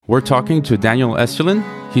We're talking to Daniel Estulin.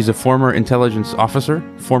 He's a former intelligence officer,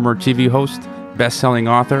 former TV host, best-selling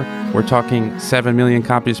author. We're talking 7 million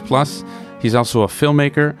copies plus. He's also a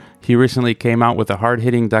filmmaker. He recently came out with a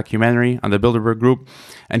hard-hitting documentary on the Bilderberg Group,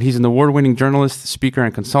 and he's an award-winning journalist, speaker,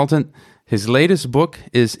 and consultant. His latest book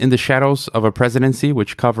is In the Shadows of a Presidency,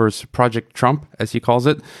 which covers Project Trump, as he calls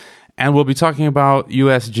it. And we'll be talking about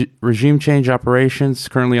U.S. regime change operations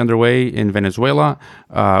currently underway in Venezuela.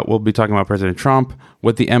 We'll be talking about President Trump,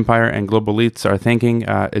 what the empire and global elites are thinking.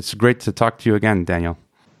 It's great to talk to you again, Daniel.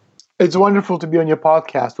 It's wonderful to be on your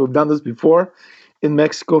podcast. We've done this before in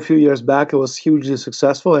Mexico a few years back. It was hugely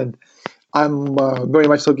successful, and I'm very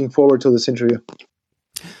much looking forward to this interview.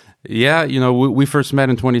 Yeah, we first met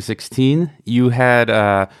in 2016. You had,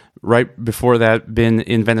 right before that, been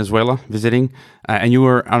in Venezuela visiting, and you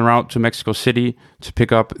were en route to Mexico City to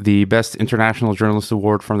pick up the Best International Journalist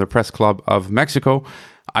Award from the Press Club of Mexico.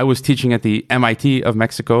 I was teaching at the MIT of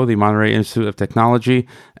Mexico, the Monterrey Institute of Technology,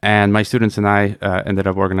 and my students and I ended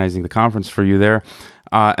up organizing the conference for you there.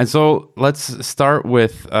 And so let's start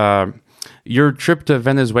with your trip to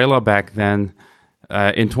Venezuela back then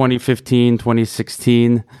in 2015,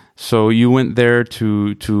 2016. So you went there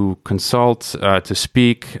to consult, to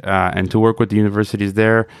speak, and to work with the universities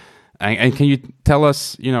there. And can you tell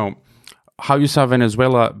us, how you saw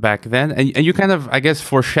Venezuela back then? And you kind of, I guess,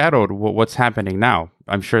 foreshadowed what's happening now.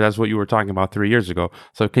 I'm sure that's what you were talking about 3 years ago.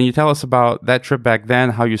 So can you tell us about that trip back then,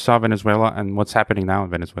 how you saw Venezuela, and what's happening now in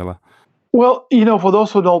Venezuela? Well, for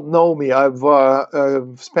those who don't know me, I've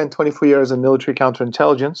spent 24 years in military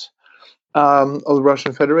counterintelligence of the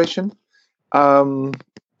Russian Federation.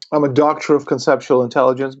 I'm a doctor of conceptual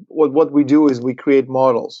intelligence. What we do is we create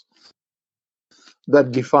models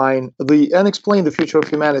that define and explain the future of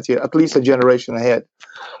humanity, at least a generation ahead.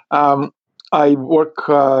 I work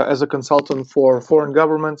as a consultant for foreign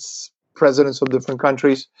governments, presidents of different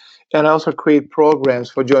countries, and I also create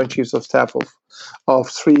programs for Joint Chiefs of Staff of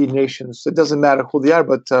three nations. It doesn't matter who they are,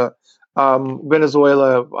 but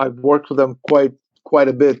Venezuela, I've worked with them quite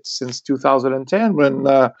a bit since 2010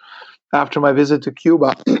 when after my visit to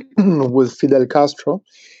Cuba with Fidel Castro,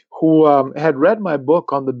 who had read my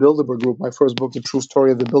book on the Bilderberg Group, my first book, The True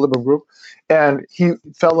Story of the Bilderberg Group, and he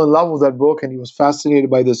fell in love with that book, and he was fascinated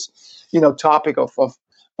by this, topic of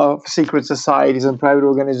secret societies and private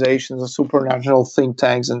organizations and supernatural think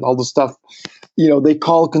tanks and all the stuff, they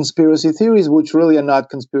call conspiracy theories, which really are not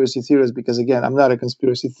conspiracy theories because, again, I'm not a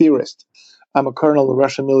conspiracy theorist. I'm a colonel of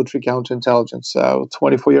Russian military counterintelligence,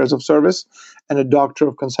 24 years of service, and a doctor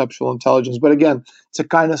of conceptual intelligence. But again, it's the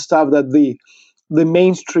kind of stuff that the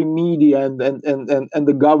mainstream media and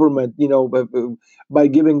the government, by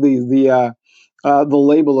giving the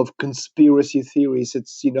label of conspiracy theories,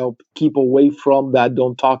 it's keep away from that,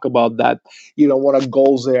 don't talk about that, what our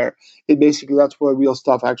goals there. It basically that's where real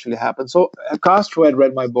stuff actually happens. So Castro had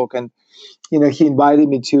read my book, and he invited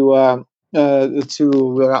me to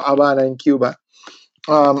Havana in Cuba.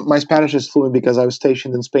 My Spanish is fluent because I was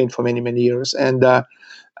stationed in Spain for many, many years. And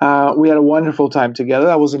we had a wonderful time together.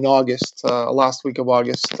 That was in August, last week of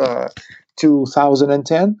August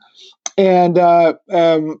 2010. And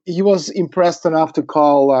he was impressed enough to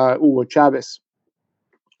call Hugo Chavez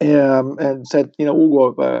and said,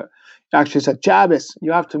 Hugo actually said, Chavez,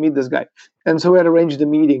 you have to meet this guy. And so we had arranged a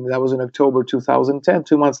meeting. That was in October 2010,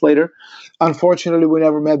 2 months later. Unfortunately, we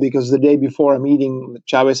never met because the day before a meeting,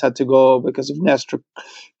 Chavez had to go because of Nestor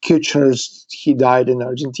Kirchner's, he died in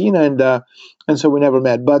Argentina, and so we never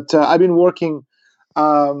met. But I've been working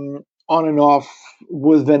on and off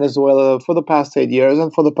with Venezuela for the past 8 years,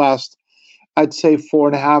 and for the past, I'd say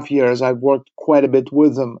 4.5 years, I've worked quite a bit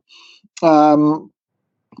with them.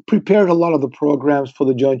 Prepared a lot of the programs for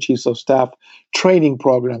the Joint Chiefs of Staff, training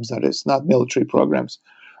programs, that is, not military programs,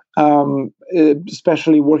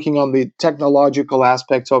 especially working on the technological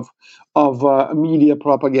aspects of media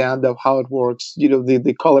propaganda, of how it works,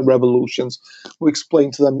 the color revolutions. We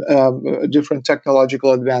explain to them different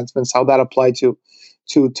technological advancements, how that apply to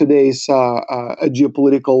today's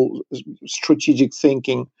geopolitical strategic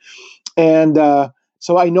thinking. And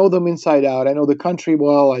so I know them inside out. I know the country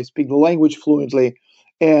well. I speak the language fluently.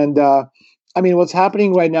 And what's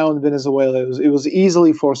happening right now in Venezuela, it was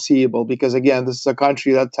easily foreseeable because, again, this is a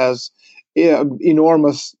country that has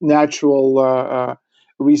enormous natural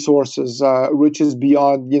resources, riches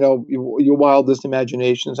beyond, your wildest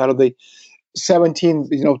imaginations. Out of the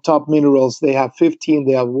 17, top minerals, they have 15.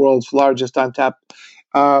 They have world's largest untapped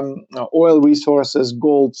oil resources,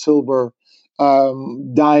 gold, silver,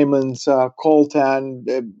 diamonds, coltan.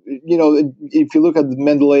 If you look at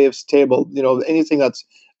Mendeleev's table, anything that's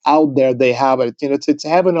out there, they have it. It's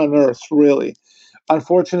heaven on earth, really.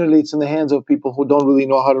 Unfortunately, it's in the hands of people who don't really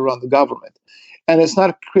know how to run the government. And it's not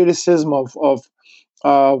a criticism of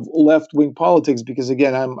left wing politics, because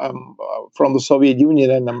again, I'm from the Soviet Union,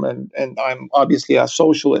 and I'm obviously a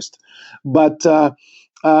socialist. But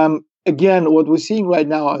again, what we're seeing right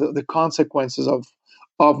now are the consequences of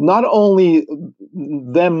not only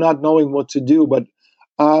them not knowing what to do, but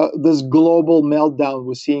this global meltdown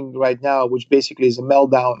we're seeing right now, which basically is a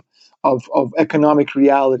meltdown of economic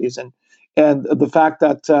realities, and the fact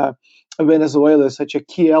that Venezuela is such a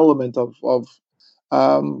key element of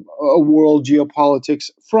world geopolitics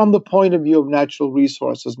from the point of view of natural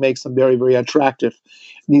resources makes them very, very attractive,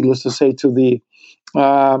 needless to say, to the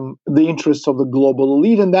interests of the global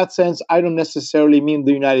elite. In that sense, I don't necessarily mean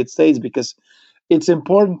the United States, because it's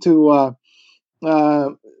important uh,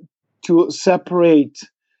 to separate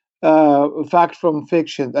fact from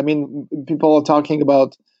fiction. I mean, people are talking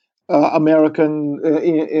about American,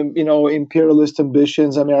 imperialist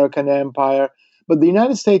ambitions, American empire, but the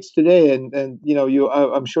United States today, and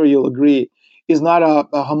I'm sure you'll agree, is not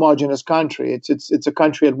a homogenous country. It's a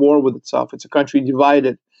country at war with itself. It's a country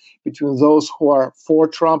divided between those who are for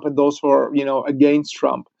Trump and those who are against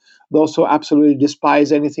Trump. Those who absolutely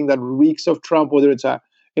despise anything that reeks of Trump, whether it's a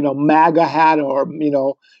MAGA hat, or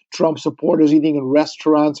Trump supporters eating in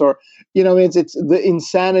restaurants, or it's the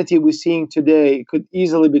insanity we're seeing today could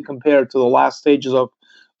easily be compared to the last stages of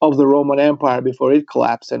the Roman Empire before it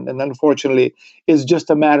collapsed, and unfortunately, it's just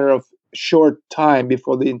a matter of short time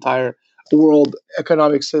before the entire world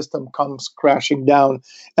economic system comes crashing down,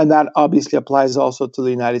 and that obviously applies also to the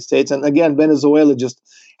United States. And again, Venezuela just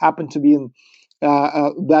happened to be in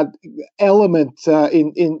that element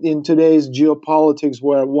in today's geopolitics,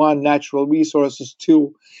 where one, natural resources,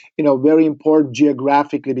 two, very important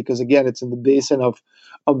geographically, because again, it's in the basin of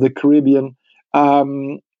the Caribbean.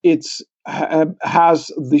 It's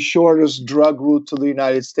has the shortest drug route to the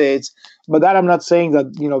United States. But that, I'm not saying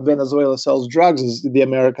that Venezuela sells drugs, as the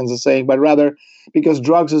Americans are saying, but rather because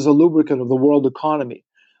drugs is a lubricant of the world economy,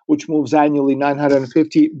 which moves annually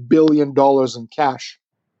 $950 billion in cash,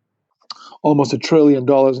 almost $1 trillion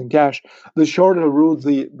in cash. The shorter the route,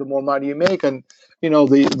 the more money you make. And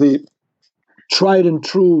the tried and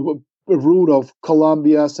true route of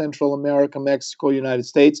Colombia, Central America, Mexico, United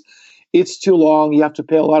States, it's too long. You have to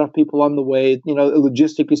pay a lot of people on the way.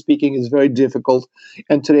 Logistically speaking, it's very difficult,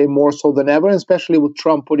 and today more so than ever, especially with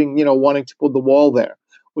Trump wanting to put the wall there,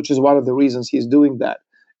 which is one of the reasons he's doing that.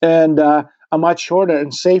 And a much shorter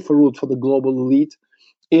and safer route for the global elite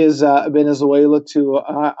is Venezuela to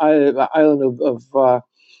island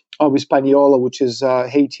of Hispaniola, which is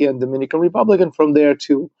Haiti and Dominican Republic, and from there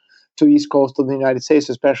to east coast of the United States,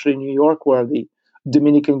 especially New York, where the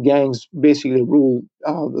Dominican gangs basically rule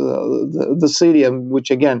the city, and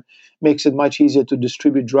which again makes it much easier to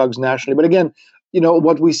distribute drugs nationally. But again,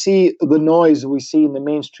 what we see, the noise we see in the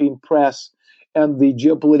mainstream press and the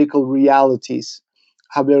geopolitical realities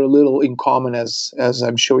have very little in common, as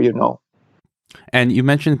I'm sure you know. And you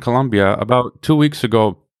mentioned Colombia. About 2 weeks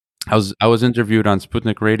ago, I was interviewed on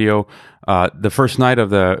Sputnik Radio, the first night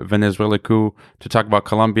of the Venezuela coup, to talk about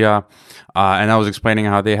Colombia, and I was explaining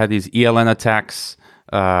how they had these ELN attacks,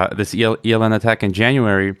 this ELN attack in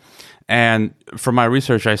January. And from my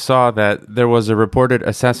research, I saw that there was a reported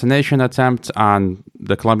assassination attempt on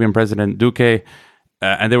the Colombian president Duque,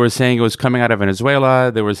 and they were saying it was coming out of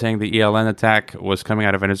Venezuela. They were saying the ELN attack was coming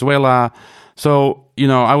out of Venezuela. So,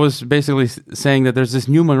 I was basically saying that there's this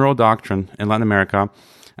new Monroe Doctrine in Latin America,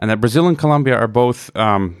 and that Brazil and Colombia are both,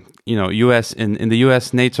 U.S. in the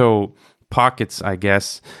U.S. NATO pockets, I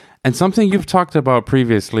guess. And something you've talked about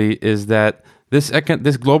previously is that this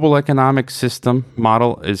global economic system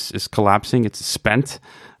model is collapsing. It's spent,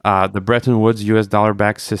 the Bretton Woods U.S.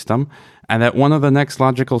 dollar-backed system, and that one of the next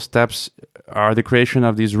logical steps are the creation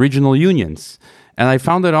of these regional unions. And I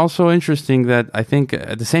found it also interesting that I think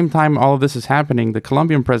at the same time all of this is happening, the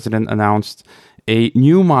Colombian president announced a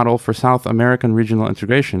new model for South American regional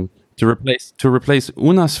integration to replace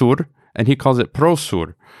UNASUR, and he calls it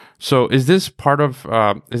PROSUR. So is this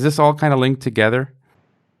is this all kind of linked together?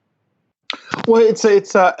 Well,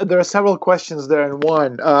 there are several questions there in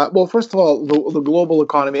one. Well, first of all, the global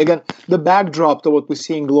economy. Again, the backdrop to what we're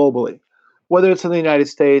seeing globally, whether it's in the United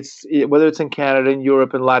States, whether it's in Canada, in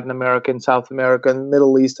Europe, in Latin America, in South America, in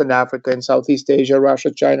Middle East, and Africa, in Southeast Asia,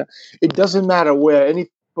 Russia, China. It doesn't matter where, any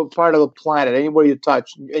part of the planet, anywhere you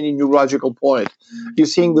touch, any neurological point, you're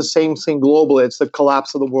seeing the same thing globally. It's the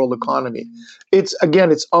collapse of the world economy. It's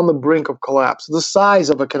on the brink of collapse. The size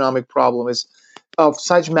of economic problem is of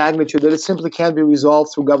such magnitude that it simply can't be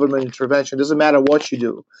resolved through government intervention. It doesn't matter what you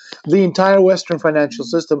do. The entire Western financial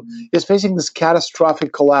system is facing this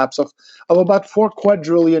catastrophic collapse of about $4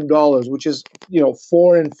 quadrillion, which is,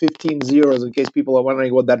 4 and 15 zeros, in case people are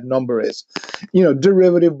wondering what that number is.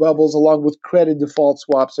 Derivative bubbles along with credit default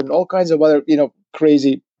swaps and all kinds of other,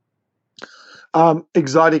 crazy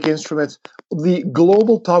exotic instruments. The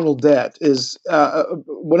global total debt is,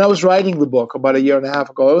 when I was writing the book about a year and a half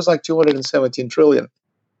ago, it was like 217 trillion.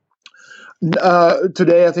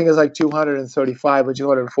 Today, I think it's like 235 or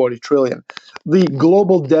 240 trillion. The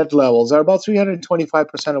global debt levels are about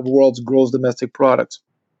 325% of the world's gross domestic product.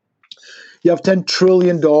 You have $10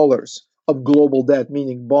 trillion of global debt,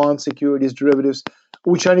 meaning bonds, securities, derivatives,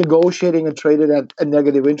 which are negotiating and traded at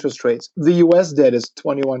negative interest rates. The U.S. debt is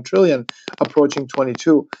 21 trillion, approaching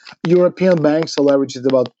 22. European banks are leveraged at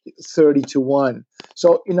about 30 to 1.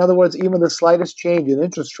 So, in other words, even the slightest change in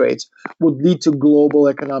interest rates would lead to global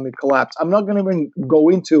economic collapse. I'm not going to even go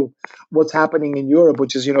into what's happening in Europe,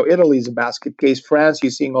 which is, Italy is a basket case. France,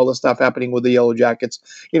 you're seeing all the stuff happening with the yellow jackets.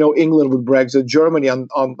 England with Brexit, Germany in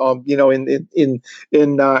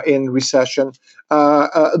recession.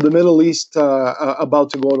 The Middle East about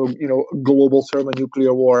to go to global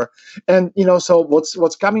thermonuclear war, and so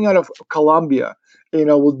what's coming out of Colombia,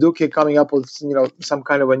 with Duque coming up with some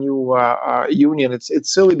kind of a new union.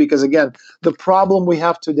 It's silly because again, the problem we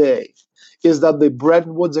have today is that the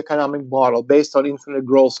Bretton Woods economic model based on infinite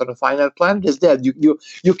growth on a finite planet is dead.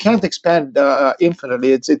 You can't expand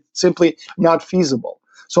infinitely. It's simply not feasible.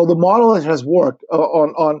 So the model that has worked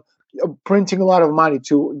on printing a lot of money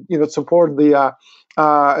to support the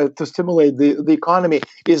to stimulate the economy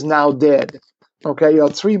is now dead. Okay, you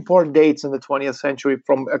have three important dates in the 20th century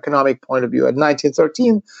from economic point of view. At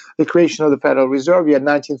 1913, the creation of the Federal Reserve. You had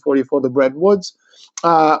 1944, the Bretton Woods,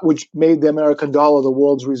 which made the American dollar the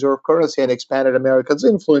world's reserve currency and expanded America's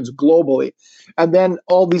influence globally. And then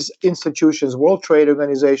all these institutions, World Trade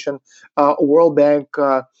Organization, World Bank,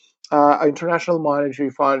 International Monetary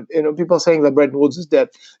Fund, people saying that Bretton Woods is dead.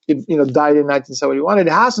 It died in 1971. It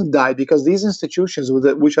hasn't died because these institutions,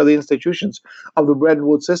 which are the institutions of the Bretton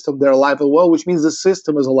Woods system, they're alive and well, which means the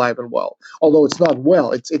system is alive and well. Although it's not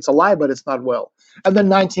well, it's alive, but it's not well. And then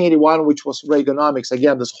 1981, which was Reaganomics,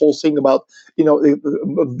 again, this whole thing about the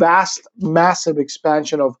vast, massive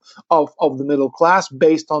expansion of the middle class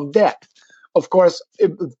based on debt. Of course,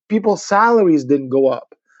 people's salaries didn't go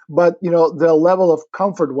up, but the level of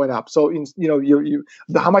comfort went up. So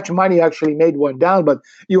how much money actually made went down, but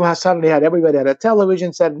suddenly had everybody had a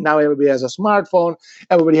television set. Now everybody has a smartphone.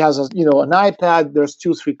 Everybody has an iPad. There's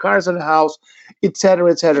 2-3 cars in the house, et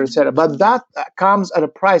cetera, et cetera, et cetera. But that comes at a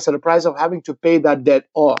price of having to pay that debt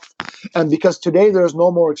off. And because today there's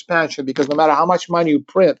no more expansion, because no matter how much money you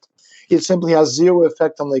print, it simply has zero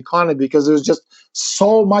effect on the economy because there's just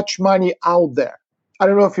so much money out there. I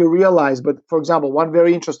don't know if you realize, but for example, one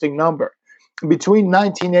very interesting number, between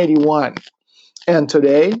 1981 and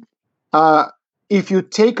today, if you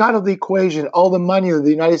take out of the equation all the money that the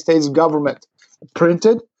United States government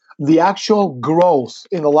printed, the actual growth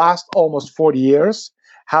in the last almost 40 years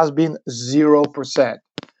has been 0%.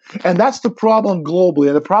 And that's the problem globally,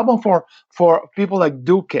 and the problem for people like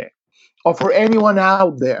Duque or for anyone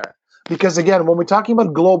out there. Because again, when we're talking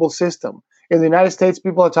about global system, in the United States,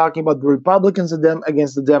 people are talking about the Republicans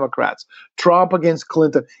against the Democrats, Trump against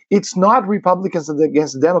Clinton. It's not Republicans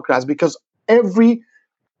against the Democrats because every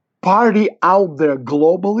party out there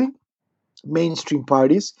globally, mainstream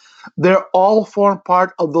parties, they're all form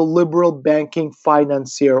part of the liberal banking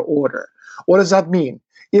financier order. What does that mean?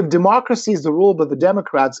 If democracy is the rule by the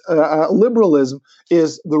Democrats, liberalism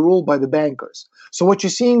is the rule by the bankers. So what you're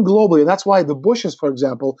seeing globally, and that's why the Bushes, for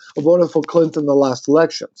example, voted for Clinton in the last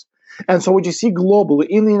elections. And so what you see globally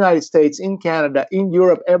in the United States, in Canada, in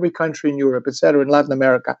Europe, every country in Europe, et cetera, in Latin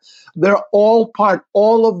America, they're all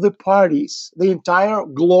of the parties, the entire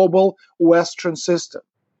global Western system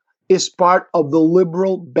is part of the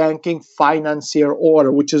liberal banking financier order,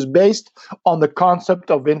 which is based on the concept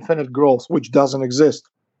of infinite growth, which doesn't exist.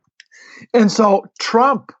 And so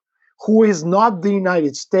Trump, who is not the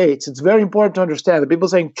United States, it's very important to understand that people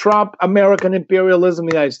saying Trump, American imperialism,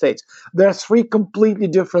 the United States, they're three completely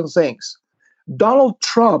different things. Donald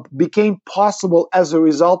Trump became possible as a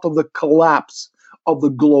result of the collapse of the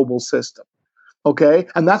global system. Okay,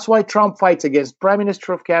 and that's why Trump fights against Prime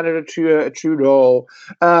Minister of Canada Trudeau.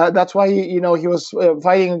 That's why he was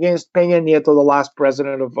fighting against Peña Nieto, the last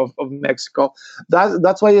president of Mexico.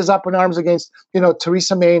 That's why he's up in arms against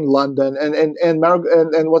Theresa May in London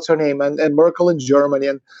and what's her name and Merkel in Germany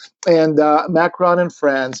and Macron in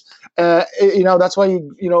France. That's why he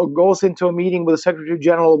goes into a meeting with the Secretary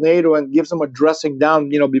General of NATO and gives him a dressing down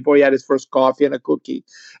before he had his first coffee and a cookie.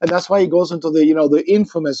 And that's why he goes into the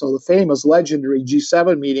infamous or the famous legendary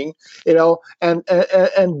G7 meeting,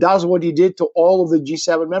 and does what he did to all of the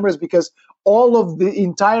G7 members, because all of the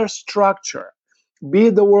entire structure, be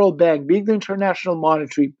it the World Bank, be it the International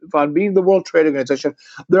Monetary Fund, be it the World Trade Organization,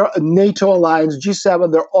 they're NATO alliance,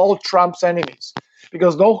 G7, they're all Trump's enemies.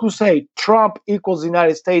 Because those who say Trump equals the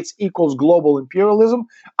United States equals global imperialism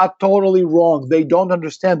are totally wrong. They don't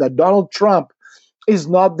understand that Donald Trump is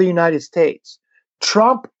not the United States.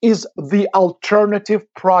 Trump is the alternative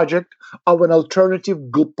project of an alternative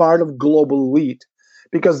part of global elite.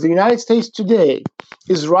 Because the United States today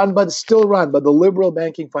is still run by the liberal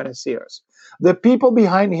banking financiers. The people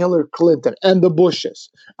behind Hillary Clinton and the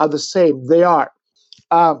Bushes are the same. They are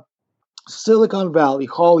Silicon Valley,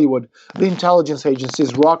 Hollywood, the intelligence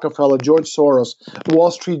agencies, Rockefeller, George Soros,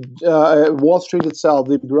 Wall Street itself,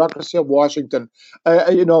 the bureaucracy of Washington,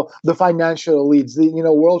 the financial elites, the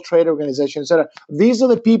World Trade Organization, etc. These are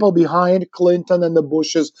the people behind Clinton and the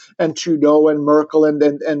Bushes and Trudeau and Merkel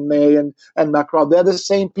and May and Macron. They're the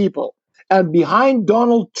same people. And behind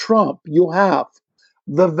Donald Trump, you have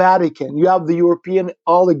the Vatican, you have the European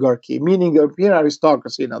oligarchy, meaning European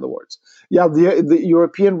aristocracy, in other words. You have the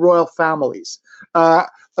European royal families. That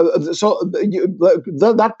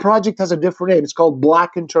project has a different name. It's called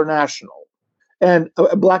Black International. And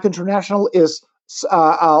Black International is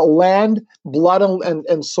land, blood,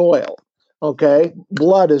 and soil. Okay?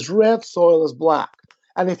 Blood is red, soil is black.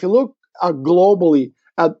 And if you look globally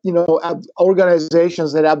at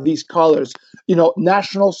organizations that have these colors,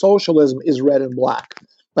 National Socialism is red and black.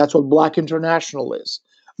 That's what Black International is.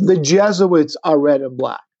 The Jesuits are red and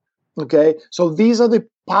black. Okay, so these are the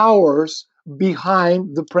powers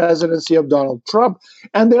behind the presidency of Donald Trump,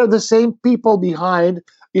 and they're the same people behind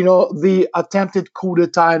the attempted coup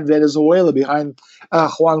d'état in Venezuela, behind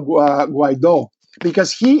Juan Guaido,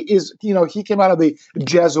 because he came out of the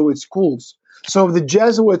Jesuit schools. So the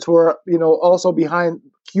Jesuits were also behind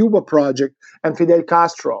Cuba project and Fidel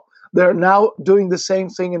Castro. They're now doing the same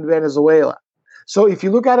thing in Venezuela. So if you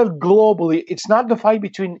look at it globally, it's not the fight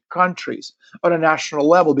between countries on a national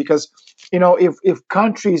level, because if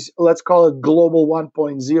countries, let's call it global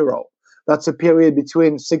 1.0, that's a period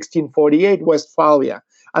between 1648 Westphalia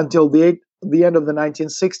until the end of the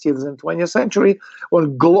 1960s and 20th century,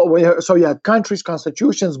 so you had countries,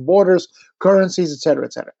 constitutions, borders, currencies, etc.,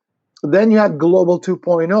 etc. Then you had global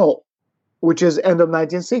 2.0, which is end of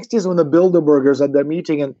 1960s, when the Bilderbergers at their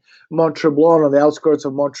meeting in Mont-Tremblant on the outskirts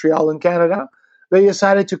of Montreal in Canada, they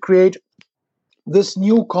decided to create this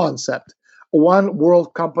new concept, One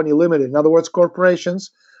World Company Limited. In other words,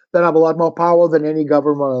 corporations that have a lot more power than any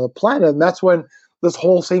government on the planet. And that's when this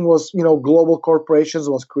whole thing was, global corporations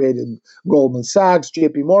was created. Goldman Sachs,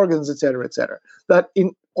 JP Morgans, et cetera, that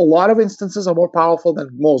in a lot of instances are more powerful than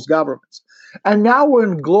most governments. And now we're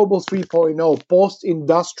in global 3.0,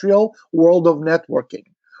 post-industrial world of networking,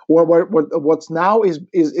 where what's now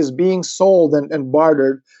is being sold and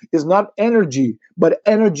bartered is not energy, but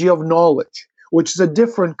energy of knowledge, which is a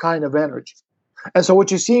different kind of energy. And so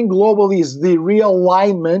what you're seeing globally is the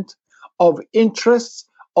realignment of interests,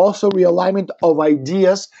 also realignment of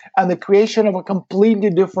ideas, and the creation of a completely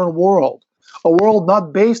different world, a world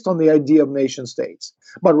not based on the idea of nation states,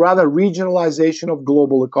 but rather regionalization of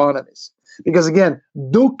global economies. Because again,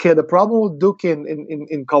 Duque, the problem with Duque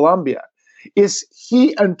in Colombia is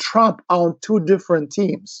he and Trump are on two different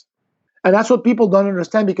teams. And that's what people don't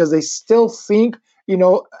understand, because they still think,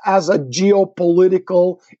 as a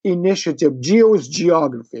geopolitical initiative. Geo is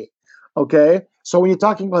geography, okay? So when you're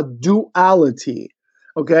talking about duality,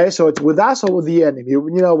 okay, so it's with us or with the enemy,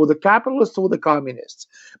 with the capitalists or with the communists.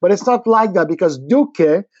 But it's not like that, because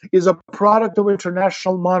Duque is a product of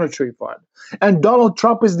International Monetary Fund. And Donald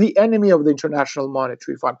Trump is the enemy of the International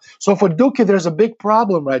Monetary Fund. So for Duque, there's a big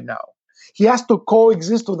problem right now. He has to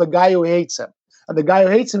coexist with a guy who hates him. And the guy who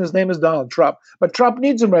hates him, his name is Donald Trump. But Trump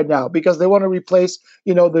needs him right now, because they want to replace,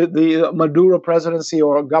 the Maduro presidency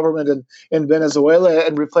or government in Venezuela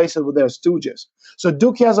and replace it with their stooges. So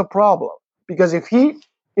Duque has a problem, because if he,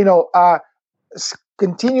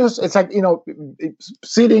 continues, it's like,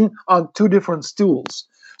 sitting on two different stools.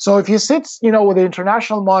 So if he sits, with the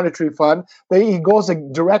International Monetary Fund, he goes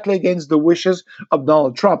directly against the wishes of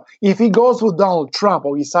Donald Trump. If he goes with Donald Trump,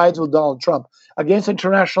 or he sides with Donald Trump against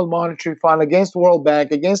International Monetary Fund, against World Bank,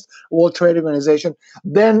 against World Trade Organization,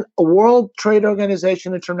 then World Trade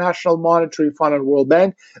Organization, International Monetary Fund, and World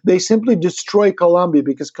Bank, they simply destroy Colombia,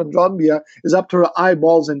 because Colombia is up to her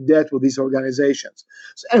eyeballs in debt with these organizations.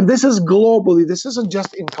 And this is globally. This isn't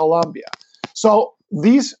just in Colombia. So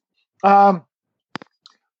these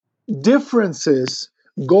differences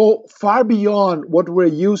go far beyond what we're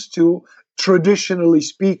used to, traditionally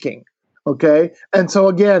speaking. Okay? And so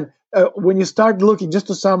again, when you start looking, just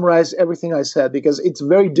to summarize everything I said, because it's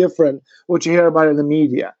very different what you hear about in the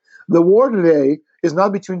media. The war today is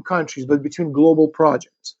not between countries, but between global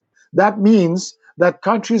projects. That means that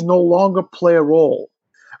countries no longer play a role.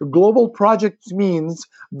 Global projects means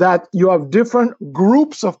that you have different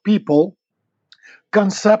groups of people,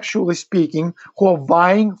 conceptually speaking, who are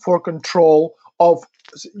vying for control of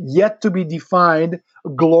yet to be defined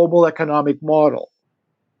global economic model.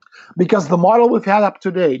 Because the model we've had up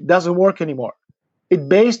to date doesn't work anymore. It's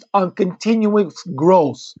based on continuous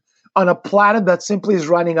growth on a planet that simply is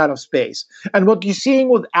running out of space. And what you're seeing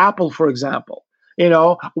with Apple, for example,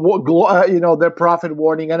 their profit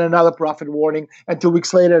warning and another profit warning, and 2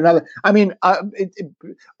 weeks later another. I mean,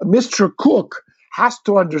 Mr. Cook has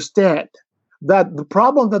to understand that the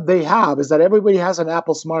problem that they have is that everybody has an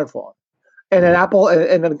Apple smartphone and an Apple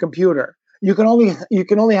and a computer. You can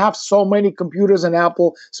only have so many computers and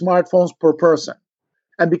Apple smartphones per person.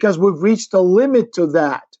 And because we've reached a limit to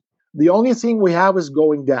that, the only thing we have is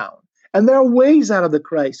going down. And there are ways out of the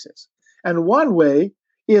crisis. And one way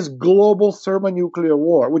is global thermonuclear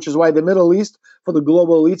war, which is why the Middle East, for the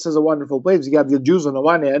global elites, is a wonderful place. You have the Jews on the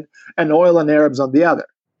one hand and oil and Arabs on the other.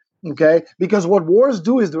 Okay, because what wars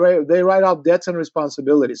do is they write out debts and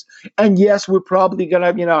responsibilities. And yes, we're probably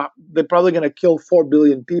they're probably gonna kill 4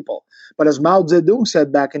 billion people. But as Mao Zedong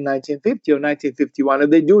said back in 1950 or 1951,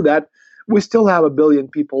 if they do that, we still have 1 billion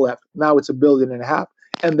people left. Now it's 1.5 billion,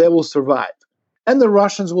 and they will survive. And the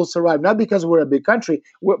Russians will survive, not because we're a big country,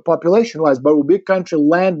 population-wise, but we're a big country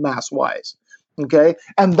landmass-wise. Okay,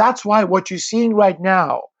 and that's why what you're seeing right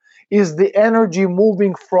now is the energy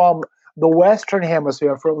moving from the Western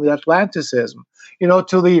Hemisphere, from the Atlanticism, to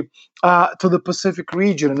the Pacific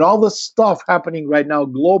region, and all the stuff happening right now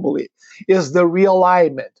globally is the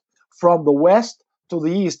realignment from the West to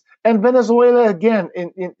the East. And Venezuela, again,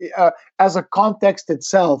 as a context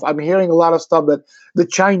itself, I'm hearing a lot of stuff that the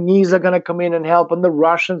Chinese are going to come in and help, and the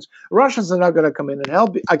Russians are not going to come in and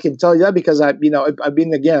help. I can tell you that because I've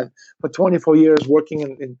been, again, for 24 years working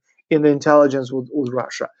in the intelligence with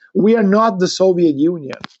Russia. We are not the Soviet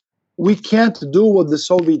Union. We can't do what the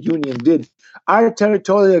Soviet Union did. Our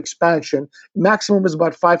territorial expansion maximum is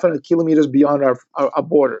about 500 kilometers beyond our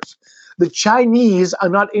borders. The Chinese are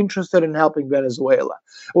not interested in helping Venezuela.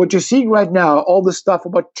 What you're seeing right now, all this stuff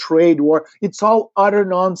about trade war, it's all utter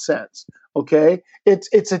nonsense. Okay,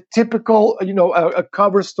 it's a typical, a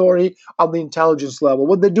cover story on the intelligence level.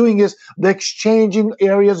 What they're doing is they're exchanging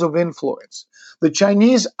areas of influence. The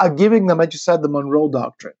Chinese are giving them, as you said, the Monroe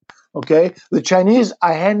Doctrine. Okay, the Chinese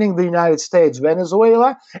are handing the United States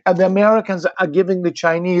Venezuela, and the Americans are giving the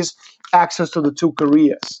Chinese access to the 2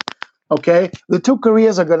 Koreas. Okay, the 2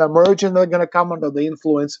 Koreas are going to merge, and they're going to come under the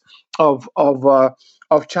influence of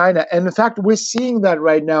China. And in fact, we're seeing that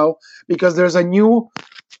right now because there's a new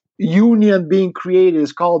union being created.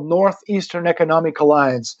 It's called Northeastern Economic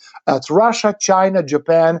Alliance. That's Russia, China,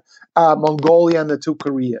 Japan, Mongolia, and the 2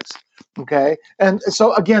 Koreas. Okay, and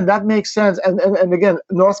so again, that makes sense. And again,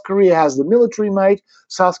 North Korea has the military might,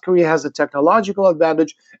 South Korea has the technological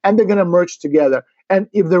advantage, and they're going to merge together. And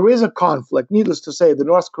if there is a conflict, needless to say, the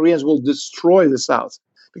North Koreans will destroy the South,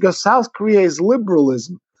 because South Korea is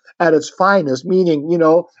liberalism at its finest, meaning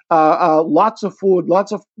lots of food,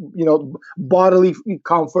 lots of bodily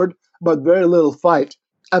comfort, but very little fight.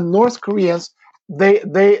 And North Koreans, they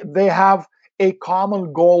have a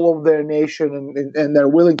common goal of their nation, and they're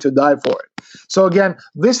willing to die for it. So again,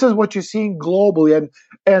 this is what you're seeing globally,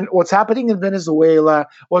 and what's happening in Venezuela,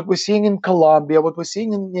 what we're seeing in Colombia, what we're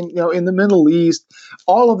seeing in the Middle East.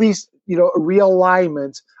 All of these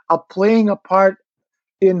realignments are playing a part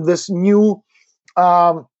in this new,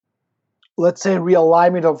 let's say,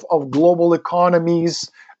 realignment of global economies,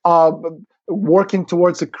 working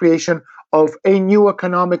towards the creation of a new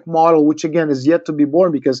economic model, which again is yet to be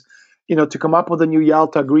born, because to come up with a new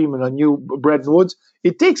Yalta Agreement, a new Bretton Woods,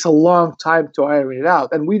 it takes a long time to iron it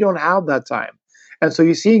out, and we don't have that time. And so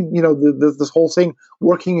you're seeing, this whole thing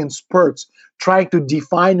working in spurts, trying to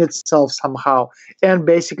define itself somehow, and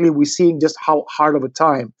basically we're seeing just how hard of a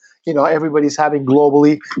time everybody's having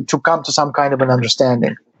globally to come to some kind of an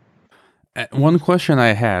understanding. One question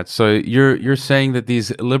I had. So you're saying that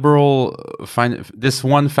these this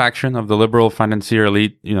one faction of the liberal financier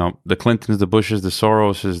elite, the Clintons, the Bushes, the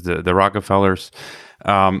Soroses, the Rockefellers,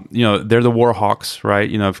 they're the war hawks, right?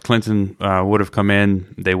 If Clinton would have come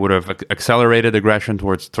in, they would have accelerated aggression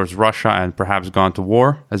towards Russia and perhaps gone to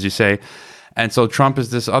war, as you say. And so Trump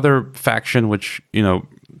is this other faction, which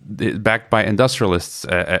backed by industrialists,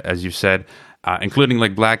 as you said. Including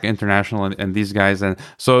like Black International and these guys. And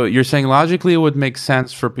so you're saying logically it would make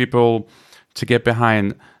sense for people to get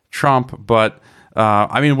behind Trump, but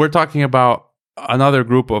we're talking about another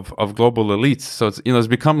group of global elites. So it's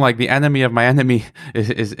become like the enemy of my enemy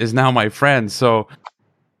is now my friend. So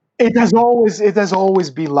it has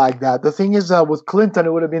always been like that. The thing is, with Clinton,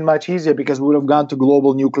 it would have been much easier because we would have gone to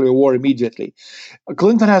global nuclear war immediately.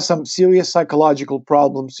 Clinton has some serious psychological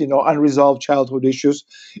problems, unresolved childhood issues,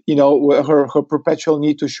 her perpetual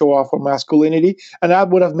need to show off her masculinity, and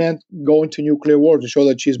that would have meant going to nuclear war to show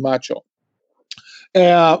that she's macho.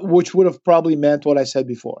 Which would have probably meant what I said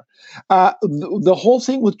before. The whole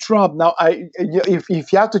thing with Trump, now, if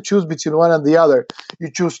you have to choose between one and the other, you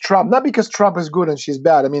choose Trump, not because Trump is good and she's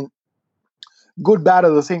bad. I mean, good, bad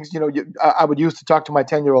are the things, I would use to talk to my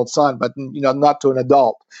 10-year-old son, but, not to an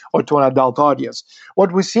adult or to an adult audience.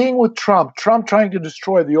 What we're seeing with Trump trying to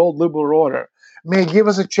destroy the old liberal order, may give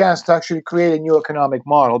us a chance to actually create a new economic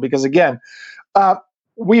model. Because, again,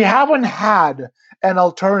 we haven't had an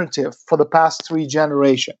alternative for the past 3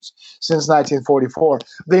 generations since 1944.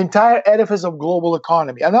 The entire edifice of global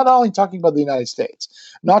economy, and not only talking about the United States,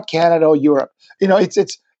 not Canada or Europe.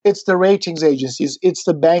 It's the ratings agencies, it's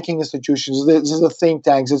the banking institutions, it's the think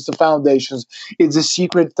tanks, it's the foundations, it's the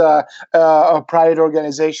secret private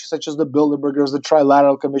organizations such as the Bilderbergers, the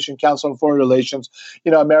Trilateral Commission, Council on Foreign Relations,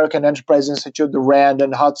 American Enterprise Institute, the RAND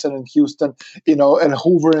and Hudson and Houston, and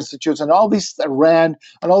Hoover Institutes, and all these RAND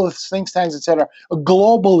and all the think tanks, etc.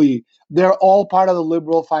 Globally, they're all part of the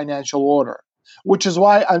liberal financial order, which is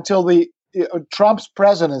why until Trump's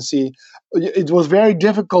presidency, it was very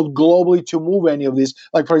difficult globally to move any of these.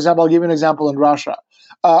 Like, for example, I'll give you an example in Russia.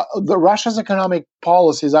 Russia's economic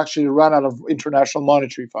policy is actually run out of International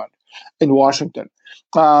Monetary Fund in Washington.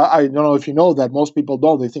 I don't know if you know that. Most people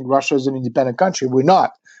don't. They think Russia is an independent country. We're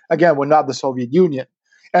not. Again, we're not the Soviet Union.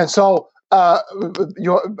 And so,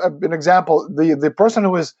 an example, the person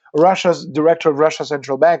who is Russia's director of Russia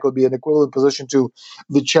Central Bank would be an equivalent position to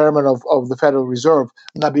the chairman of the Federal Reserve,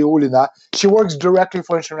 Nabiullina. She works directly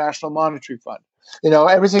for International Monetary Fund.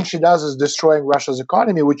 Everything she does is destroying Russia's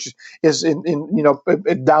economy, which is in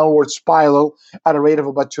a downward spiral at a rate of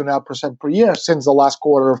about 2.5% per year since the last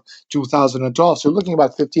quarter of 2012. So you're looking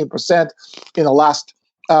about 15% in the last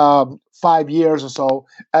 5 years or so,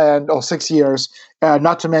 or 6 years,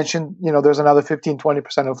 not to mention, there's another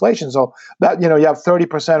 15-20% inflation. So that, you have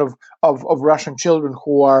 30% of Russian children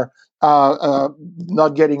who are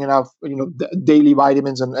not getting enough, daily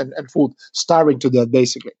vitamins and food, starving to death,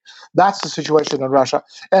 basically. That's the situation in Russia.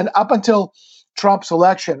 And up until Trump's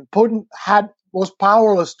election, Putin was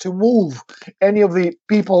powerless to move any of the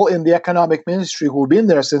people in the economic ministry who've been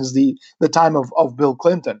there since the time of Bill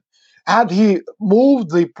Clinton. Had he moved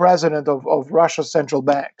the president of Russia's central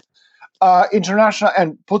bank, international,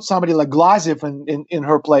 and put somebody like Glaziev in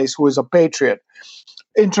her place, who is a patriot,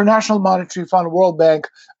 International Monetary Fund, World Bank,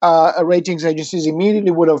 ratings agencies immediately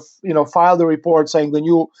would have, filed a report saying the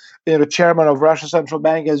new, chairman of Russia's central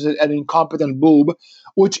bank is an incompetent boob,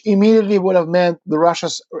 which immediately would have meant the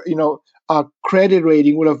Russia's, credit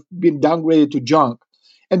rating would have been downgraded to junk.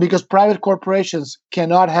 And because private corporations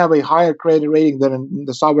cannot have a higher credit rating than in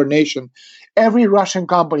the sovereign nation, every Russian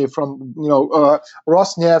company from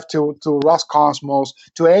Rosneft to Roscosmos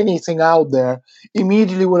to anything out there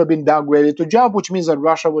immediately would have been downgraded to junk, which means that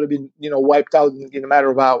Russia would have been wiped out in a matter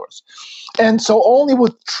of hours. And so only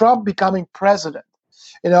with Trump becoming president,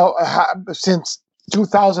 since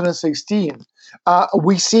 2016,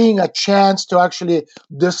 we're seeing a chance to actually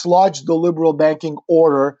dislodge the liberal banking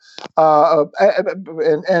order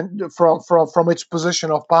and from its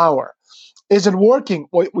position of power. Is it working?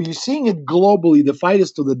 Well, you're seeing it globally. The fight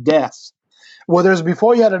is to the death. Whereas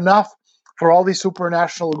before you had enough for all these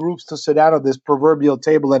supranational groups to sit down at this proverbial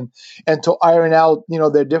table and to iron out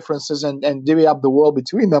their differences and divvy up the world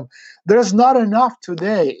between them, there's not enough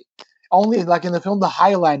today. Only, like in the film The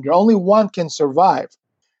Highlander, only one can survive.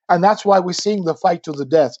 And that's why we're seeing the fight to the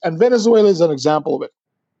death. And Venezuela is an example of it.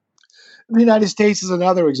 The United States is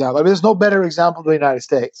another example. I mean, there's no better example than the United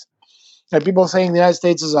States. And people saying the United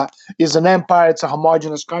States is an empire, it's a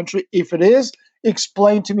homogenous country. If it is,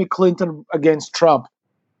 explain to me Clinton against Trump.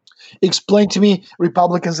 Explain to me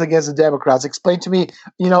Republicans against the Democrats. Explain to me,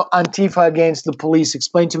 Antifa against the police.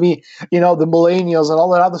 Explain to me, the millennials and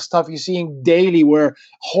all that other stuff you're seeing daily where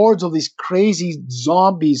hordes of these crazy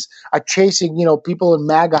zombies are chasing, people in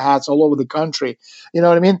MAGA hats all over the country. You know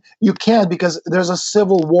what I mean? You can't, because there's a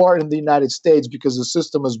civil war in the United States because the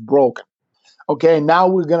system is broken. Okay, now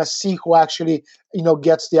we're going to see who actually,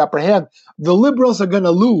 gets the upper hand. The liberals are going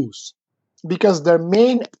to lose because their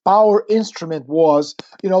main power instrument was,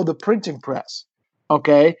 the printing press.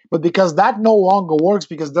 Okay, but because that no longer works,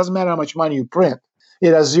 because it doesn't matter how much money you print,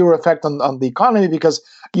 it has zero effect on the economy, because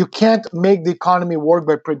you can't make the economy work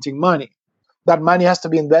by printing money. That money has to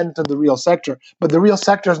be invented in the real sector. But the real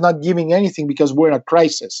sector is not giving anything because we're in a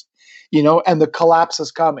crisis, and the collapse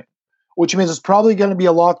is coming, which means it's probably going to be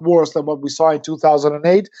a lot worse than what we saw in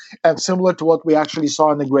 2008 and similar to what we actually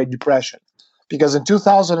saw in the Great Depression. Because in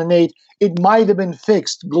 2008, it might have been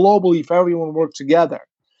fixed globally if everyone worked together.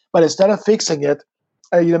 But instead of fixing it,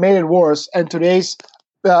 you made it worse. And today's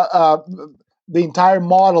the entire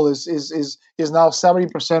model is now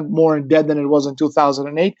 70% more in debt than it was in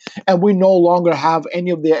 2008, and we no longer have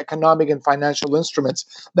any of the economic and financial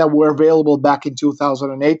instruments that were available back in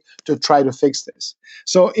 2008 to try to fix this.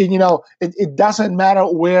 So it doesn't matter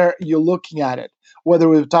where you're looking at it, whether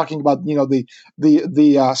we're talking about the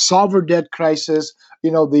sovereign debt crisis,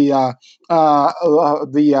 the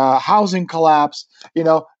housing collapse.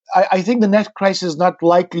 I think the next crisis is not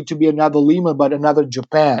likely to be another Lehman, but another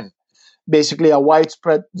Japan. Basically, a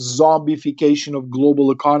widespread zombification of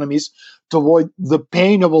global economies to avoid the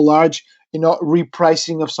pain of a large,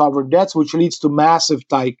 repricing of sovereign debts, which leads to massive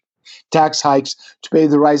tax hikes to pay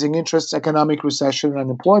the rising interests, economic recession, and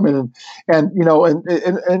unemployment,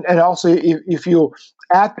 and also if you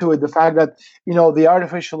add to it the fact that the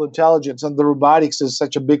artificial intelligence and the robotics is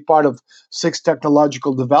such a big part of sixth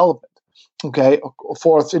technological development. Okay,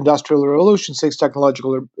 fourth industrial revolution, sixth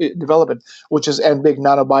technological development, which is and big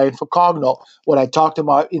nanobuy for Cogno. What I talked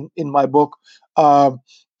about in my book,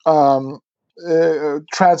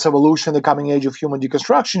 Trans-Evolution, the Coming Age of Human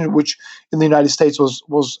Deconstruction, which in the United States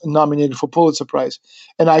was nominated for Pulitzer Prize.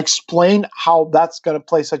 And I explain how that's going to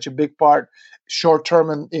play such a big part short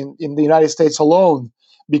term in the United States alone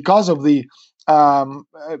because of the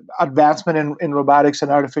advancement in robotics and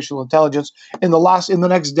artificial intelligence. In the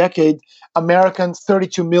next decade,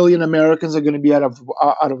 32 million Americans are going to be out of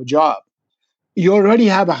a job. You already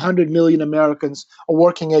have 100 million Americans,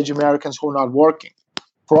 working age Americans, who are not working.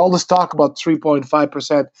 For all this talk about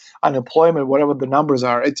 3.5% unemployment, whatever the numbers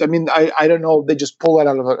are, I don't know. They just pull that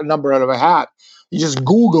a number out of a hat. You just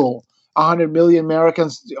Google 100 million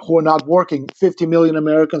Americans who are not working, 50 million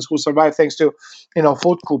Americans who survive thanks to,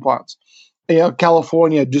 food coupons.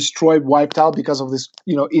 California destroyed, wiped out because of this,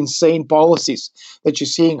 insane policies that you're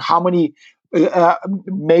seeing. How many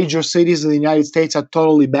major cities in the United States are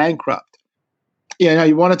totally bankrupt?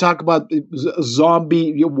 You want to talk about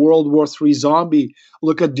zombie, World War III zombie?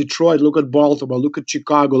 Look at Detroit, look at Baltimore, look at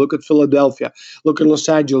Chicago, look at Philadelphia, look at Los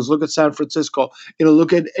Angeles, look at San Francisco.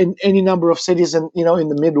 Look at any number of cities in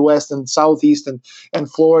the Midwest and Southeast and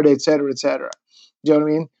Florida, et cetera, et cetera. Do you know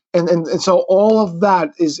what I mean? And so all of that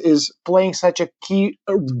is playing such a key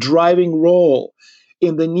driving role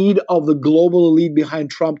in the need of the global elite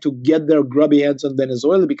behind Trump to get their grubby hands on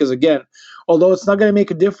Venezuela. Because again, although it's not going to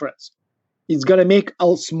make a difference, it's going to make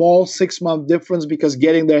a small 6-month difference, because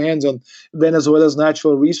getting their hands on Venezuela's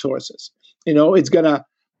natural resources, it's going to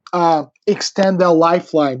extend their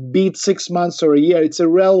lifeline, be it 6 months or a year. It's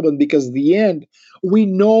irrelevant, because in the end, we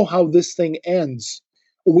know how this thing ends.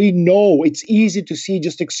 We know it's easy to see,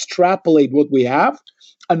 just extrapolate what we have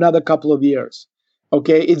another couple of years.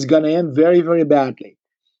 Okay, it's going to end very, very badly.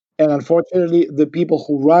 And unfortunately, the people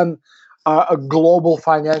who run global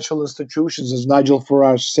financial institutions, as Nigel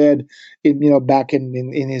Farage said, back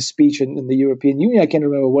in his speech in the European Union, I can't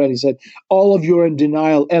remember when he said, all of you are in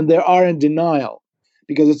denial, and they are in denial,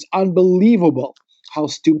 because it's unbelievable how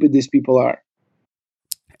stupid these people are.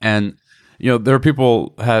 And there are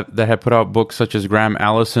people that have put out books, such as Graham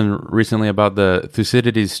Allison recently, about the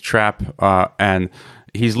Thucydides trap, and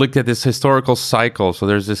he's looked at this historical cycle. So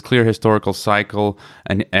there's this clear historical cycle,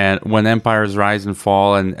 and when empires rise and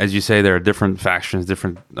fall, and as you say, there are different factions,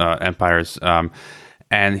 different empires.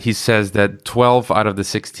 And he says that 12 out of the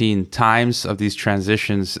 16 times of these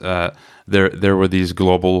transitions, there were these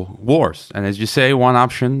global wars. And as you say, one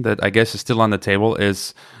option that I guess is still on the table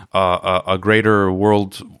is a greater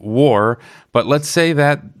world war. But let's say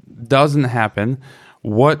that doesn't happen.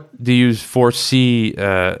 What do you foresee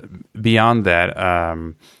beyond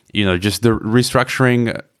that? Just the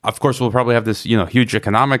restructuring. Of course, we'll probably have this, huge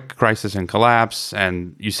economic crisis and collapse,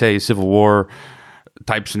 and you say civil war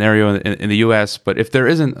type scenario in the U.S. But if there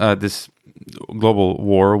isn't this global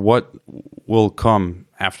war, what will come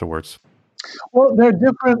afterwards? Well, there are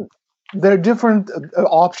different. There are different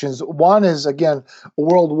options. One is again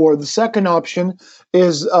world war. The second option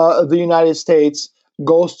is the United States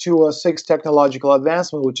goes to a sixth technological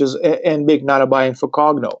advancement, which is NBIC, not a buy-in for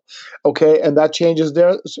Cogno. Okay, and that changes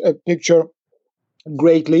their picture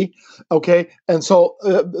greatly. Okay, and so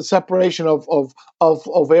the separation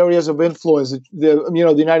of areas of influence. The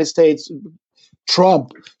United States,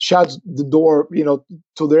 Trump shuts the door,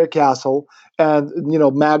 to their castle, and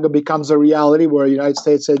MAGA becomes a reality where the United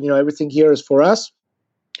States said, everything here is for us,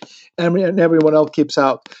 and everyone else keeps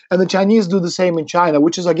out. And the Chinese do the same in China,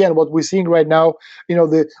 which is again what we're seeing right now.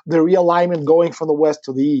 The realignment going from the west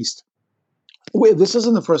to the east. This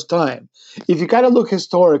isn't the first time. If you kind of look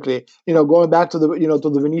historically, going back to the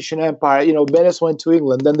Venetian Empire, Venice went to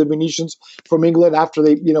England. Then the Venetians from England, after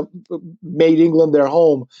they made England their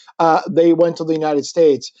home, they went to the United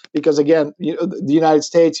States because again, the United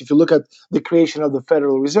States. If you look at the creation of the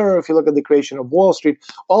Federal Reserve, if you look at the creation of Wall Street,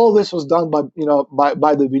 all of this was done by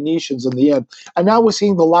the Venetians in the end. And now we're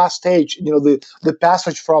seeing the last stage. The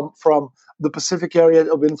passage from the Pacific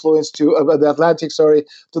area of influence to the Atlantic,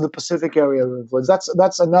 to the Pacific area of influence.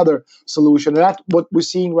 That's another solution, and that's what we're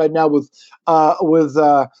seeing right now with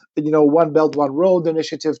One Belt One Road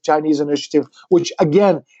initiative, Chinese initiative, which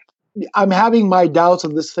again. I'm having my doubts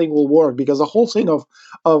that this thing will work because the whole thing of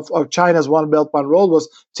China's One Belt One Road was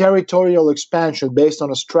territorial expansion based on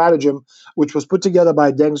a stratagem which was put together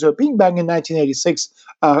by Deng Xiaoping back in 1986,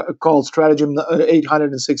 called Stratagem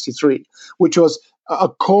 863, which was a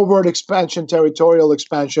covert expansion, territorial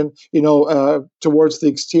expansion, towards the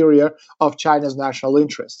exterior of China's national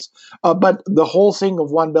interests. But the whole thing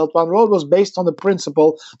of One Belt One Road was based on the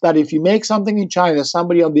principle that if you make something in China,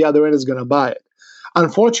 somebody on the other end is going to buy it.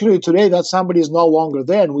 Unfortunately, today that somebody is no longer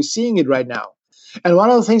there, and we're seeing it right now. And one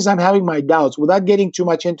of the things I'm having my doubts, without getting too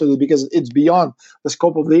much into it, because it's beyond the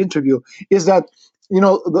scope of the interview, is that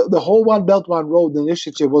the whole One Belt One Road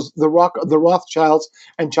initiative was the Rothschilds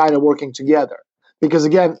and China working together. Because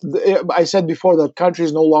again, I said before that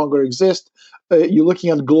countries no longer exist. You're looking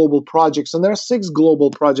at global projects, and there are 6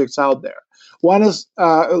 global projects out there. One is,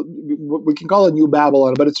 we can call it New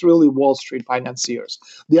Babylon, but it's really Wall Street financiers.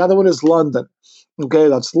 The other one is London. Okay,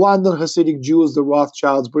 that's London, Hasidic Jews, the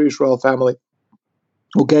Rothschilds, British royal family.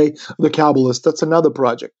 Okay, the Kabbalists, that's another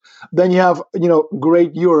project. Then you have,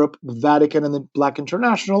 Great Europe, the Vatican and the Black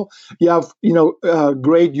International. You have,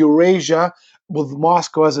 Great Eurasia with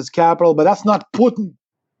Moscow as its capital, but that's not Putin.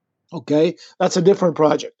 Okay, that's a different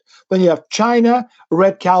project. Then you have China,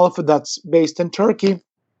 Red Caliphate, that's based in Turkey.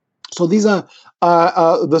 So these are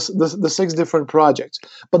the 6 different projects.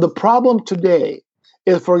 But the problem today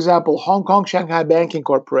is, for example, Hong Kong Shanghai Banking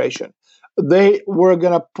Corporation. They were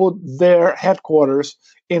going to put their headquarters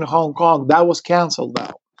in Hong Kong. That was canceled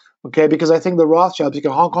now. Okay, because I think the Rothschilds,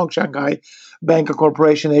 because Hong Kong Shanghai Banking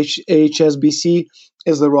Corporation, HSBC,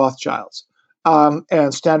 is the Rothschilds.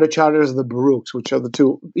 And Standard Chartered is the Baruchs, which are the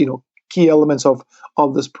two, key elements of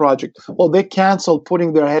this project. Well, they canceled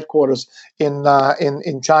putting their headquarters in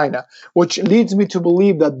China, which leads me to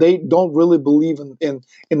believe that they don't really believe in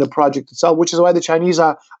the project itself, which is why the Chinese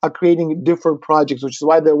are creating different projects, which is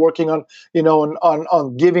why they're working on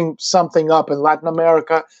on giving something up in Latin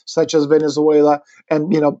America, such as Venezuela,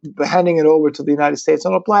 and handing it over to the United States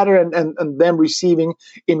on a platter, and them receiving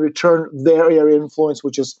in return their area of influence,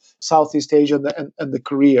 which is Southeast Asia and the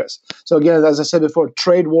Koreas. So again, as I said before,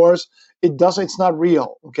 trade wars. It's not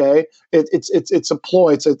real. Okay, it's a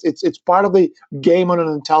ploy. It's part of the game on an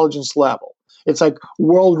intelligence level. It's like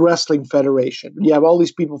World Wrestling Federation. You have all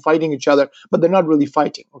these people fighting each other, but they're not really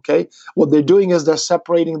fighting. Okay, what they're doing is they're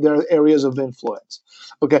separating their areas of influence.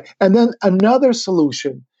 Okay, and then another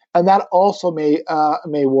solution, and that also may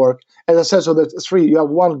work. As I said, so there's 3. You have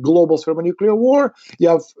one, global thermonuclear war. You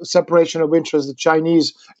have separation of interest. The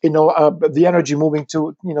Chinese, the energy moving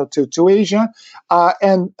to Asia,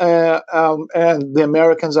 and the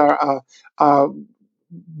Americans are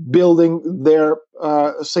building their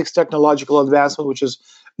 6th technological advancement, which is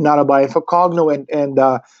not a buy for Cogno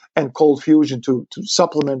and cold fusion to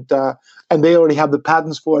supplement. And they already have the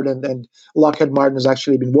patents for it, and Lockheed Martin has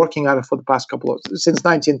actually been working on it for the past since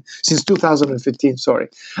 2015. Sorry,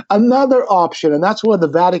 another option, and that's where the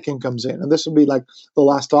Vatican comes in, and this will be like the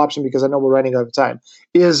last option because I know we're running out of time.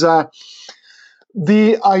 Is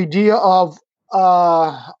the idea of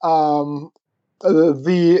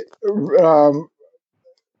the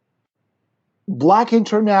Black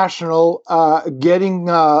International getting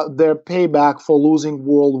their payback for losing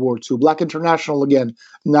World War II. Black International, again,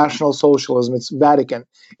 National Socialism. It's Vatican.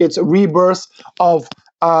 It's a rebirth of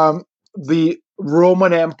the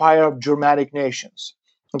Roman Empire of Germanic nations.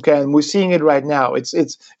 Okay, and we're seeing it right now. It's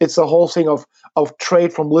the whole thing of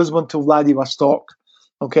trade from Lisbon to Vladivostok.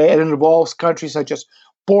 Okay, it involves countries such as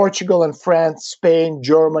Portugal and France, Spain,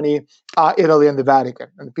 Germany, Italy, and the Vatican.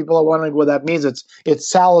 And people are wondering what that means. It's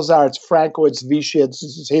Salazar, it's Franco, it's Vichy,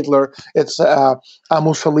 it's Hitler, it's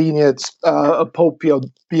Mussolini, it's Pope Pio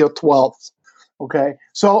XII. Okay,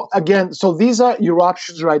 so again, so these are your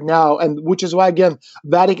options right now, and which is why again,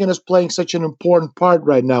 Vatican is playing such an important part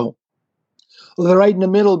right now. They're right in the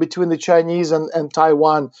middle between the Chinese and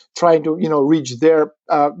Taiwan, trying to reach their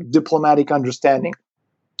diplomatic understanding.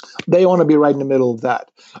 They want to be right in the middle of that.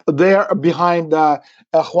 They're behind Juan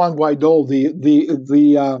Guaido,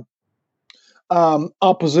 the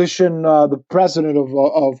opposition, the president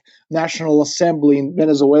of National Assembly in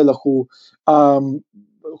Venezuela, who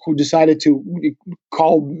decided to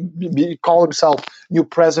call himself new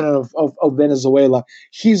president of Venezuela.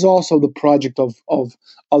 He's also the project of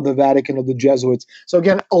the Vatican, of the Jesuits. So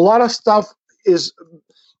again, a lot of stuff is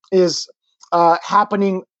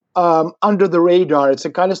happening under the radar. It's the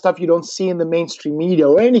kind of stuff you don't see in the mainstream media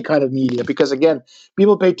or any kind of media, because again,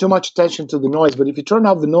 people pay too much attention to the noise. But if you turn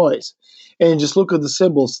off the noise and just look at the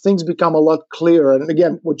symbols, things become a lot clearer. And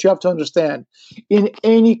again, what you have to understand, in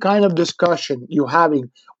any kind of discussion you're having,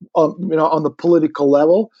 on the political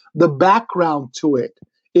level, the background to it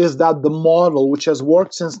is that the model, which has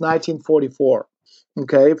worked since 1944,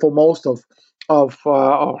 okay, for most of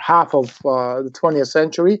or half of the 20th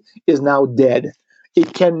century, is now dead.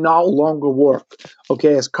 It can no longer work.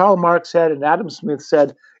 Okay, as Karl Marx said and Adam Smith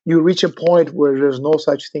said, you reach a point where there's no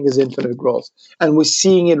such thing as infinite growth, and we're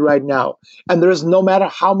seeing it right now. And there is, no matter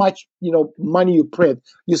how much money you print,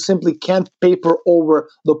 you simply can't paper over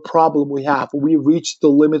the problem we have. We reached the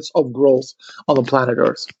limits of growth on the planet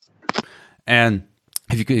Earth. And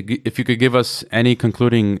if you could give us any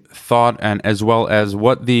concluding thought, and as well as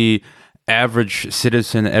what the average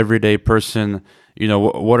citizen, everyday person,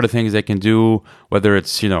 what are the things they can do, whether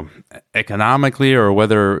it's, economically, or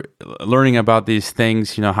whether learning about these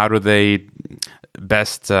things, how do they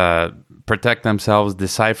best protect themselves,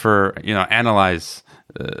 decipher, analyze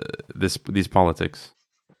these politics?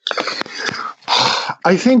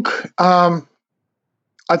 I think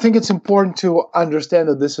it's important to understand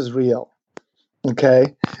that this is real.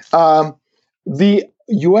 Okay. The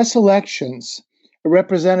U.S. elections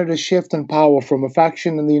represented a shift in power from a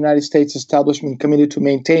faction in the United States establishment committed to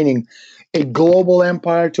maintaining a global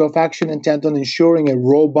empire to a faction intent on ensuring a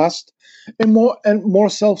robust and more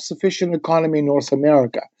self-sufficient economy in North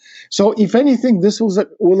America. So, if anything, this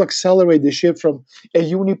will accelerate the shift from a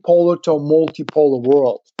unipolar to a multipolar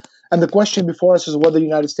world. And the question before us is whether the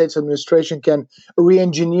United States administration can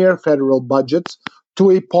re-engineer federal budgets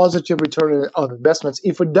to a positive return on investments.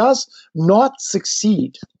 If it does not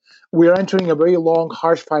succeed, we are entering a very long,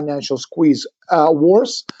 harsh financial squeeze.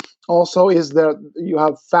 Worse also is that you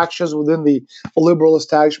have factions within the liberal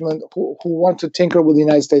establishment who want to tinker with the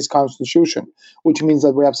United States Constitution, which means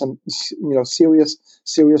that we have some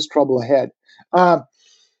serious trouble ahead. The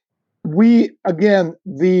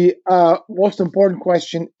most important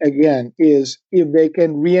question, again, is if they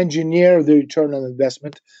can re-engineer the return on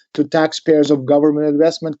investment to taxpayers of government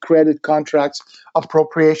investment, credit contracts,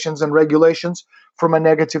 appropriations, and regulations from a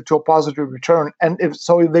negative to a positive return. And if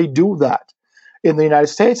they do that in the United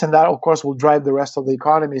States, and that, of course, will drive the rest of the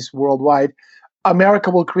economies worldwide,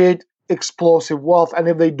 America will create explosive wealth. And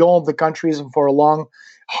if they don't, the country is in for a long,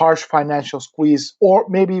 harsh financial squeeze, or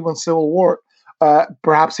maybe even civil war.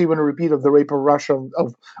 Perhaps even a repeat of the rape of Russia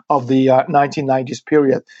of the 1990s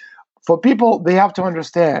period. For people, they have to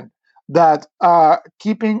understand that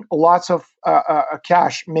keeping lots of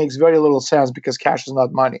cash makes very little sense, because cash is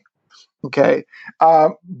not money. Okay,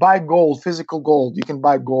 buy gold, physical gold. You can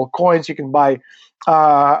buy gold coins. You can buy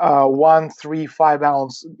 1, 3, 5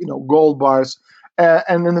 ounce, gold bars.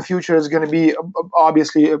 And in the future, it's going to be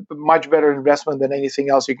obviously a much better investment than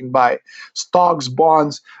anything else you can buy. Stocks,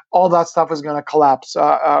 bonds, all that stuff is going to collapse.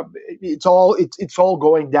 It's all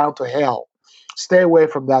going down to hell. Stay away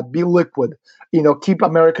from that. Be liquid. Keep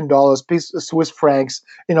American dollars, Swiss francs,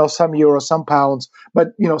 some euros, some pounds. But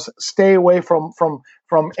stay away from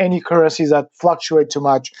any currencies that fluctuate too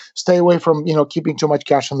much. Stay away from keeping too much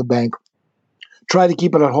cash in the bank. Try to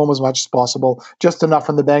keep it at home as much as possible, just enough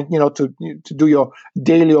in the bank, to do your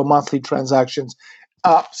daily or monthly transactions.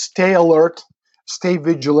 Stay alert, stay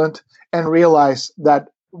vigilant, and realize that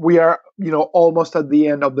we are almost at the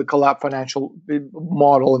end of the collapse financial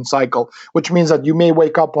model and cycle, which means that you may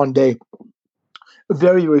wake up one day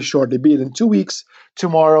very, very shortly, be it in 2 weeks,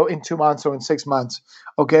 tomorrow, in 2 months, or in 6 months.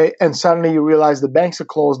 Okay, and suddenly you realize the banks are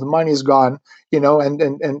closed, the money is gone,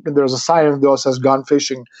 and there's a sign on the door that says "gone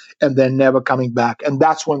fishing," and they're never coming back. And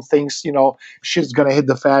that's when things, shit's gonna hit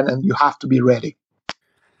the fan, and you have to be ready.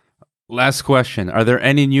 Last question: are there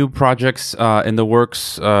any new projects in the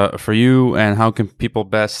works for you, and how can people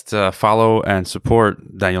best follow and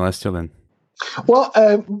support Daniel Estulin? Well,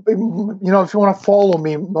 if you want to follow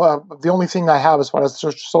me, the only thing I have as far as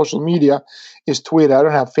social media is Twitter. I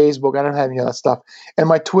don't have Facebook. I don't have any of that stuff. And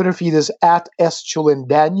my Twitter feed is at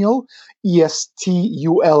 @Estulin_Daniel,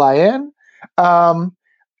 ESTULIN.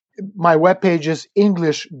 My webpage is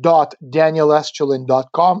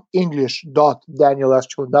english.danielestulin.com,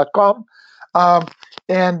 english.danielestulin.com.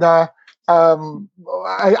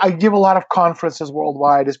 I give a lot of conferences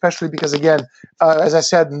worldwide, especially because, again, as I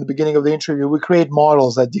said in the beginning of the interview, we create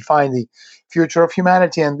models that define the future of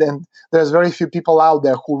humanity, and there's very few people out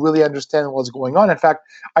there who really understand what's going on. In fact,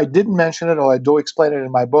 I didn't mention it, or I do explain it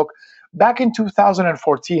in my book. Back in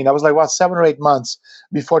 2014, I was like, 7 or 8 months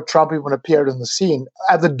before Trump even appeared on the scene,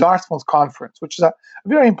 at the Dartmouth Conference, which is a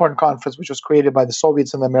very important conference, which was created by the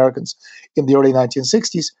Soviets and the Americans in the early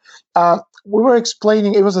 1960s. We were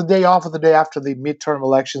explaining, it was the day off of the day after the midterm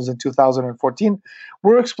elections in 2014.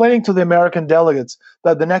 We were explaining to the American delegates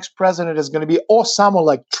that the next president is going to be or someone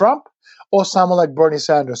like Trump or someone like Bernie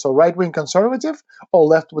Sanders, so right-wing conservative or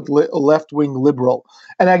left-wing liberal.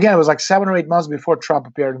 And again, it was like 7 or 8 months before Trump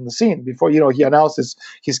appeared on the scene, before he announced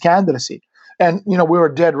his candidacy. And we were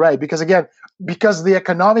dead right, because the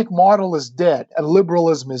economic model is dead and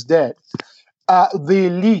liberalism is dead. The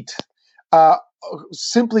elite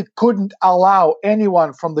simply couldn't allow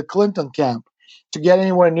anyone from the Clinton camp to get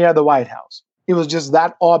anywhere near the White House. It was just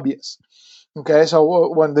that obvious. Okay,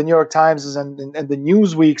 so when the New York Times and the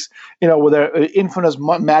Newsweeks, with their infamous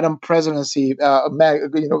Madam Presidency, a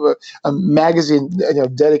magazine,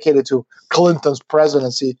 dedicated to Clinton's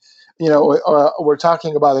presidency, we're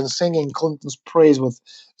talking about and singing Clinton's praise with,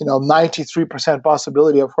 93%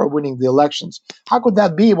 possibility of her winning the elections. How could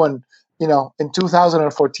that be when, in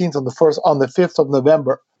 2014, on the 5th of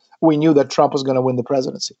November, we knew that Trump was going to win the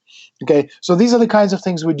presidency? Okay, so these are the kinds of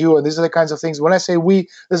things we do, and these are the kinds of things. When I say we,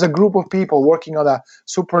 there's a group of people working on a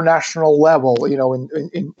supranational level,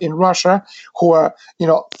 in Russia, who are,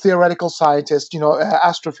 theoretical scientists,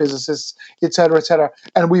 astrophysicists, et cetera,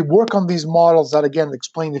 and we work on these models that, again,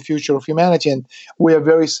 explain the future of humanity, and we are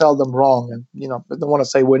very seldom wrong. And I don't want to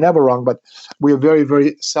say we're never wrong, but we are very,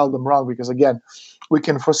 very seldom wrong, because, again, we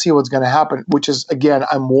can foresee what's going to happen, which is, again,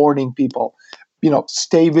 I'm warning people.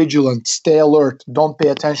 Stay vigilant, stay alert. Don't pay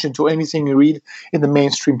attention to anything you read in the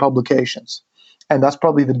mainstream publications. And that's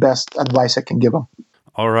probably the best advice I can give them.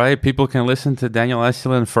 All right. People can listen to Daniel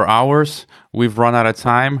Estulin for hours. We've run out of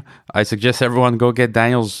time. I suggest everyone go get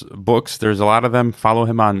Daniel's books. There's a lot of them. Follow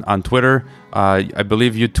him on Twitter. I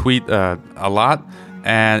believe you tweet a lot.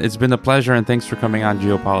 And it's been a pleasure. And thanks for coming on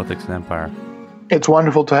Geopolitics and Empire. It's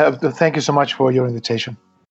wonderful to have. Thank you so much for your invitation.